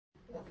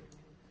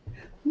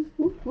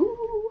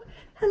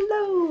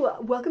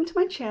Hello! Welcome to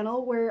my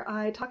channel where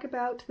I talk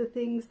about the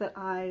things that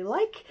I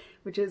like,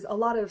 which is a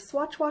lot of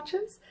swatch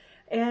watches,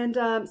 and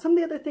some of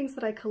the other things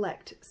that I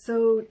collect.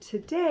 So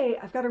today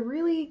I've got a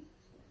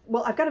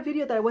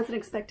video that I wasn't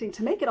expecting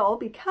to make at all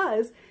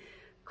because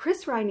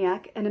Chris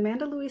Ryniak and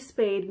Louise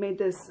Spayd made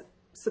this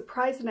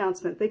surprise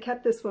announcement. They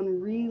kept this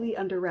one really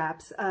under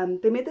wraps.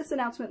 They made this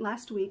announcement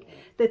last week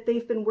that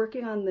they've been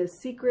working on this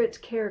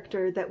secret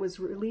character that was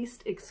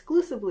released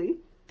exclusively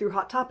through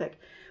Hot Topic,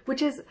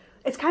 which is,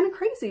 it's kind of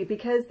crazy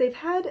because they've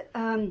had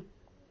a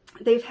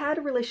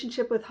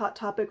relationship with Hot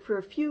Topic for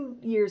a few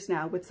years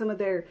now with some of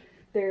their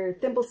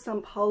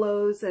Thimblestump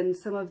Hollows and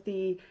some of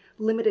the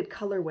limited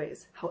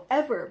colorways.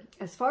 However,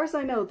 as far as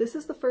I know, this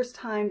is the first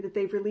time that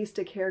they've released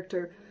a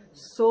character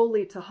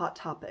solely to Hot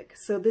Topic.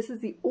 So this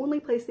is the only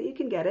place that you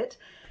can get it.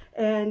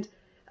 And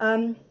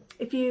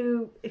if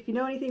you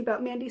know anything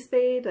about Mandy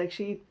Spayd, like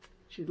she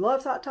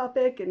loves Hot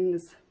Topic and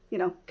is, you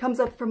know, comes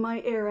up from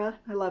my era.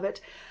 I love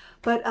it.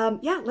 But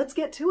yeah, let's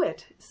get to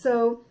it.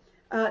 So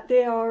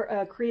they are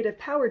a creative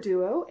power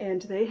duo,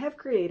 and they have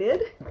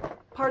created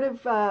part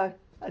of a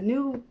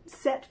new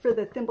set for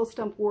the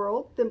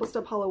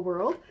Thimblestump Hollow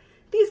world,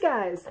 these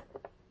guys.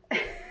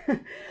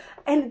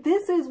 And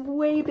this is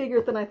way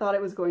bigger than I thought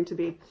it was going to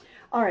be.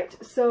 All right,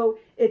 so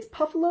it's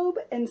Puffalobe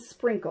and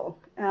Sprinkle.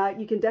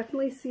 You can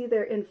definitely see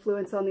their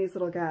influence on these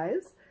little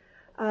guys.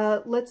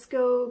 Let's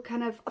go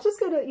I'll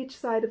just go to each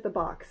side of the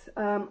box.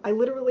 I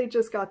literally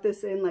just got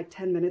this in like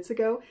 10 minutes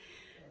ago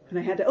and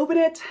I had to open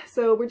it.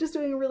 So we're just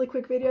doing a really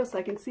quick video so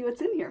I can see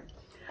what's in here.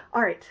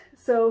 All right,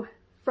 so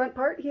front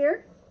part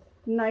here,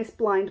 nice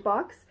blind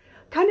box.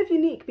 Kind of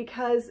unique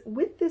because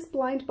with this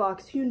blind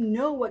box, you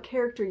know what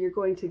character you're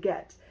going to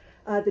get.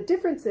 The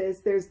difference is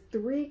there's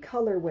 3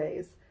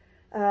 colorways.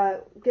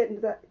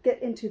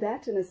 Get into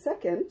that in a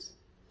second.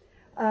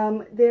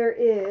 There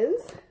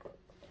is,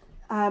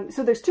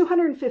 so there's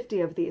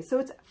 250 of these. So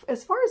it's,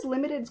 as far as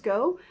limiteds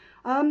go,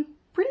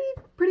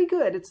 pretty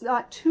good. It's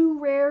not too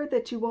rare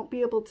that you won't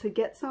be able to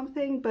get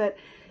something, but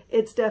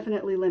it's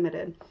definitely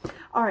limited.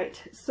 All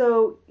right,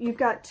 so you've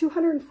got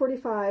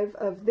 245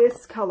 of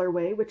this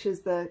colorway, which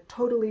is the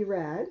Totally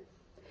Rad.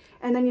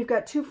 And then you've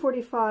got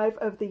 245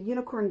 of the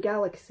Unicorn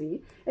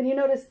Galaxy. And you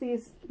notice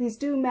these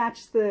do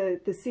match the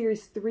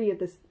Series 3 of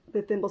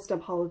the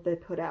Thimblestump Hollow they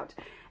put out.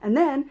 And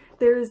then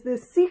there's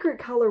this secret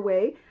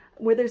colorway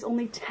where there's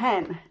only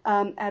 10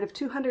 out of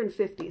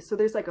 250. So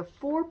there's like a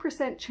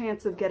 4%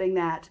 chance of getting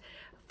that,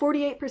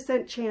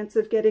 48% chance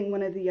of getting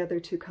one of the other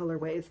 2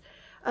 colorways.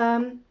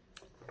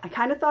 I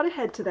kind of thought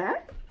ahead to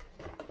that.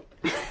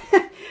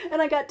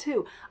 And I got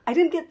 2. I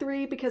didn't get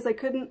 3 because I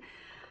couldn't,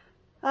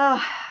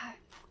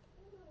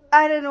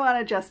 I didn't want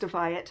to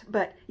justify it,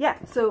 but yeah,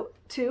 so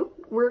 2.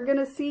 We're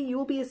gonna see,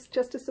 you'll be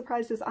just as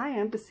surprised as I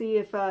am to see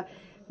if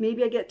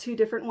maybe I get 2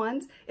 different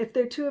ones. If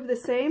they're 2 of the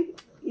same,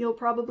 you'll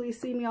probably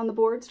see me on the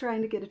boards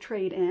trying to get a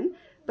trade in.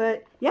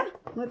 But yeah,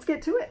 let's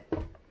get to it.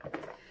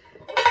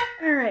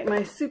 All right,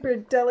 my super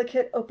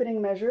delicate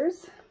opening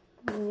measures.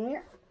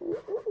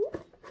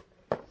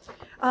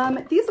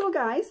 These little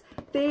guys,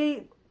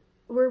 they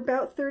were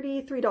about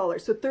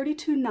 $33, so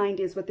 $32.90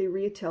 is what they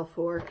retail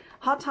for.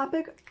 Hot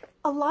Topic,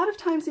 a lot of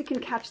times you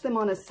can catch them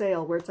on a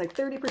sale where it's like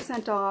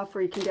 30% off,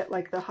 or you can get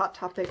like the Hot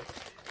Topic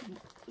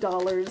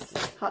dollars,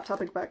 Hot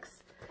Topic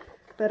bucks.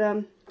 But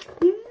yeah,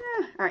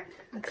 all right,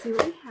 let's see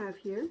what we have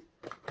here.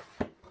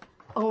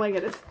 Oh my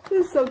goodness,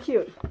 this is so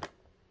cute.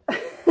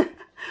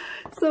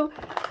 So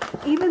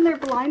even their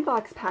blind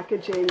box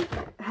packaging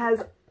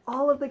has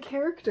all of the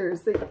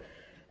characters that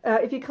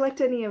if you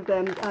collect any of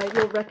them,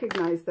 you'll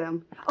recognize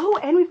them. Oh,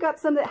 and we've got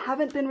some that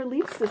haven't been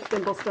released as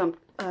Thimblestump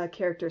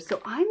characters,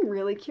 so I'm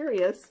really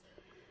curious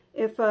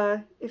if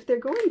they're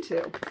going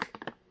to.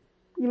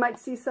 You might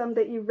see some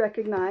that you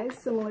recognize,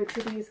 similar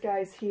to these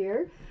guys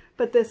here,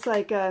 but this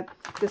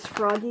this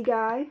froggy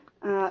guy,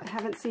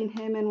 haven't seen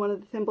him in one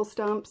of the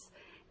Thimblestumps,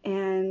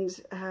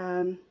 and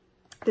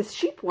this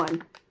sheep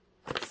one.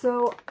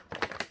 So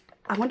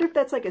I wonder if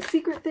that's like a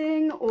secret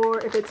thing or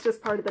if it's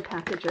just part of the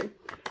packaging.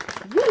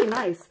 Really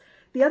nice.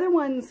 The other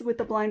ones with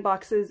the blind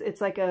boxes, it's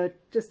like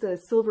just a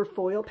silver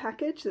foil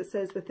package that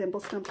says the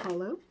Thimblestump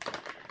Hollow.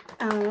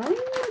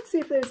 Let's see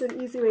if there's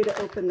an easy way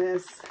to open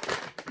this.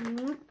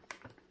 Oh,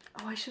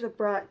 I should have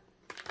brought,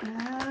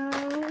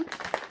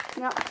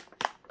 no.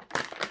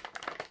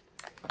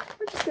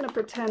 We're just going to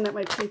pretend that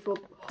my teeth will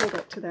hold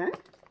up to that.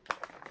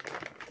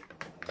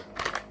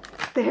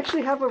 They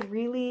actually have a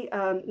really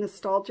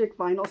nostalgic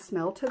vinyl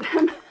smell to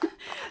them.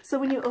 So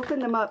when you open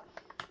them up,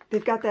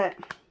 they've got that,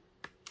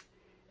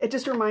 it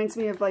just reminds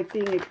me of like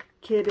being a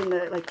kid in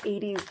the like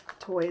 80s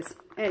toys.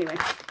 Anyway,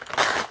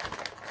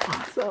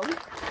 awesome.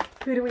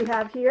 Who do we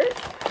have here?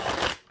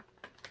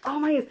 Oh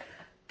my goodness,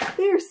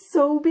 they're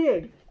so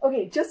big.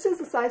 Okay, just as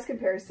a size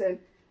comparison,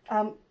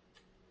 let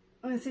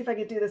me see if I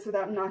can do this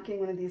without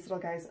knocking one of these little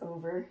guys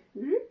over.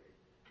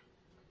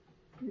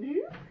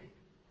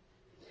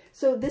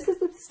 So this is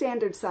the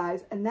standard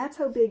size, and that's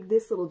how big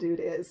this little dude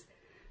is.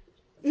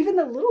 Even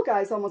the little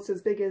guy's almost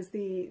as big as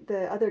the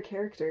other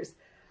characters.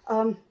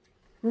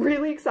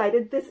 really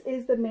excited. This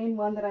is the main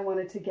one that I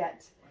wanted to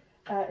get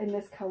in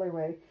this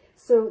colorway.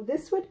 So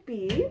this would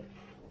be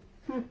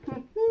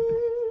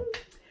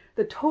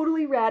the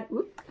Totally Rad,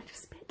 whoop, I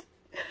just spit.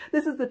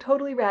 This is the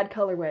Totally Rad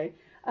colorway.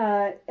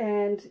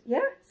 And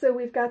yeah, so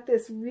we've got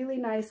this really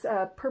nice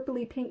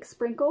purpley pink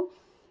sprinkle,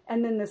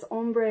 and then this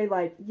ombre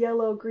like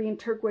yellow, green,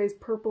 turquoise,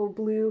 purple,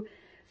 blue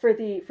for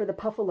the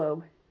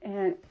Puffalobe.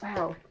 And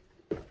wow,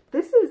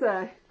 this is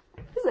a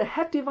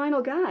hefty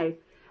vinyl guy.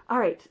 All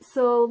right,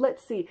 so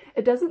let's see.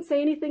 It doesn't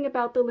say anything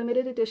about the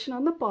limited edition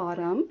on the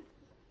bottom.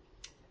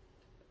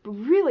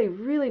 Really,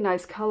 really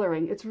nice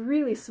coloring. It's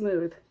really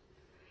smooth.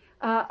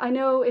 I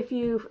know if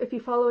you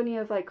follow any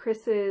of like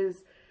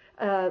Chris's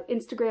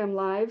Instagram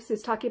lives,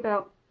 is talking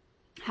about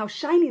how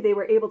shiny they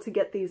were able to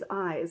get these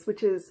eyes,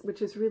 which is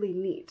really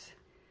neat.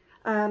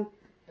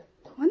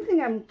 One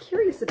thing I'm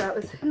curious about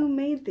is who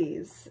made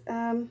these.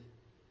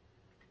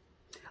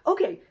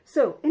 Okay,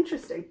 so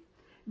interesting.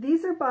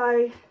 These are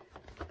by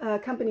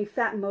company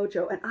Fat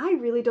Mojo, and I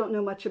really don't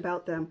know much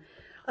about them.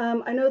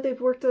 I know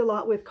they've worked a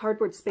lot with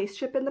Cardboard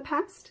Spaceship in the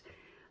past.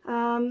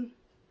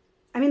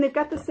 I mean, they've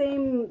got the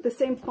same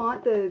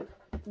font.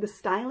 The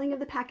styling of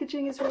the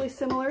packaging is really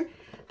similar.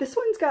 This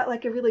one's got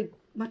like a really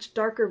much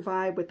darker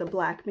vibe with the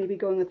black, maybe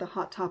going with the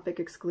Hot Topic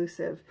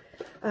exclusive.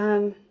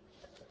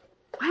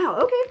 Wow,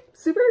 okay,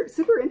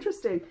 super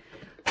interesting.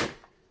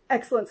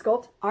 Excellent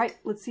sculpt. All right,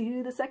 let's see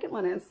who the second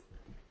one is.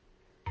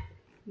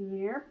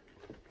 Here.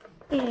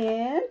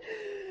 And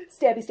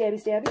stabby,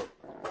 stabby, stabby.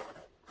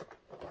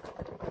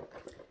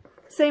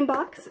 Same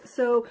box.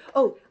 So,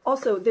 oh,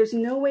 also, there's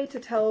no way to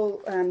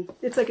tell,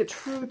 it's like a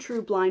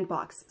true blind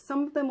box.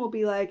 Some of them will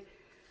be like,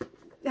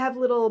 have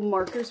little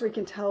markers where you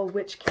can tell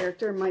which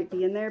character might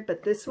be in there,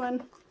 but this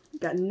one,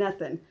 got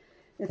nothing.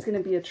 It's going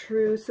to be a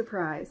true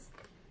surprise.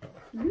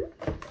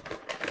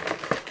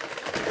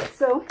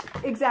 So,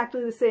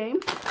 exactly the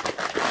same.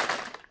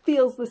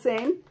 Feels the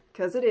same,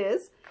 because it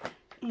is.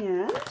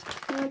 And,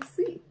 let's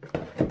see.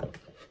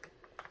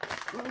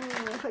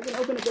 If I can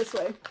open it this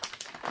way.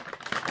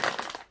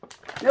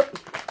 Nope.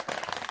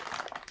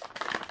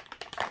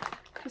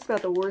 Just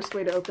about the worst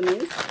way to open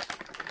these.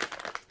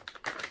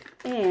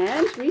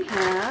 And we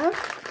have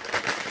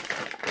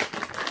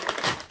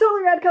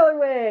Totally Rad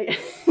colorway.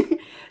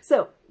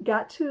 So,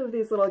 got two of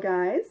these little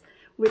guys,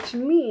 which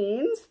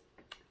means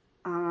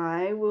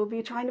I will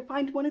be trying to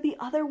find one of the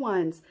other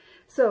ones.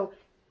 So,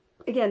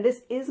 again,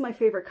 this is my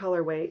favorite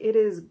colorway. It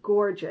is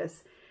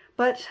gorgeous.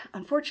 But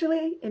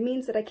unfortunately, it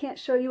means that I can't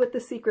show you what the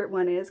secret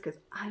one is because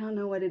I don't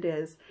know what it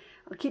is.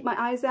 I'll keep my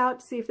eyes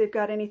out, see if they've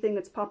got anything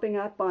that's popping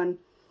up on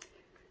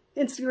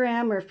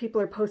Instagram or if people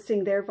are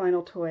posting their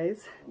vinyl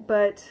toys.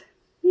 But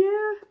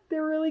yeah,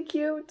 they're really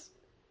cute.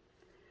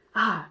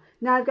 Now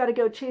I've got to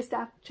go chase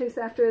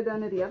after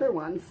one of the other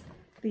ones.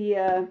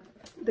 The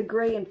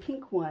gray and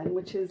pink one,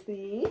 which is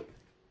the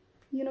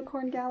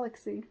Unicorn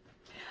Galaxy.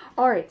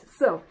 All right,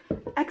 so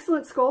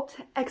excellent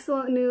sculpt,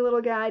 excellent new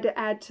little guy to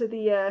add to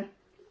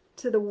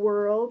the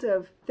world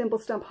of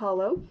Thimblestump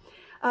Hollow.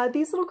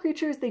 These little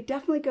creatures, they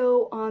definitely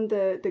go on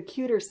the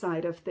cuter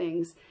side of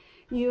things.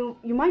 You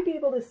might be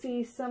able to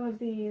see some of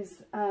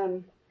these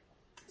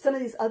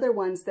other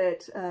ones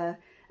that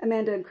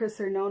Amanda and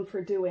Chris are known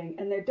for doing,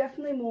 and they're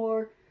definitely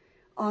more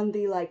on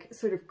the like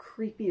sort of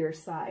creepier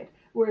side,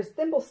 whereas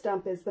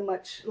Thimblestump is the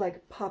much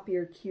like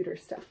poppier, cuter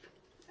stuff.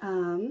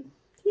 Yeah.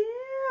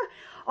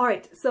 All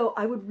right, so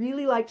I would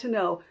really like to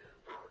know,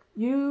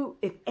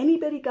 if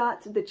anybody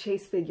got the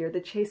Chase figure, the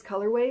Chase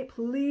colorway,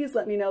 please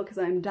let me know because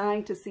I'm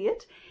dying to see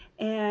it.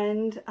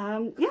 And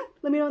yeah,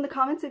 let me know in the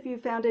comments if you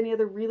found any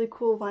other really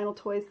cool vinyl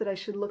toys that I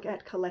should look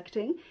at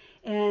collecting.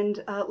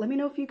 And let me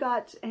know if you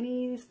got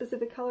any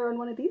specific color on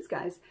one of these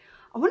guys.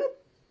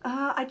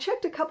 I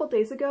checked a couple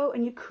days ago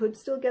and you could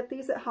still get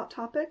these at Hot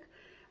Topic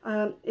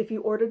if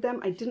you ordered them.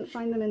 I didn't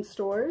find them in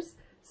stores.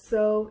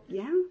 So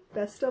yeah,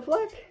 best of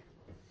luck.